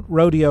Goat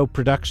Rodeo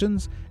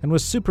Productions and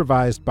was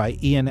supervised by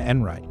Ian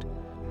Enright.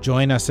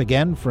 Join us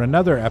again for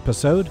another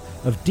episode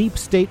of Deep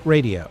State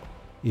Radio.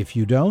 If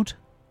you don't,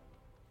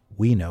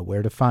 we know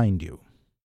where to find you.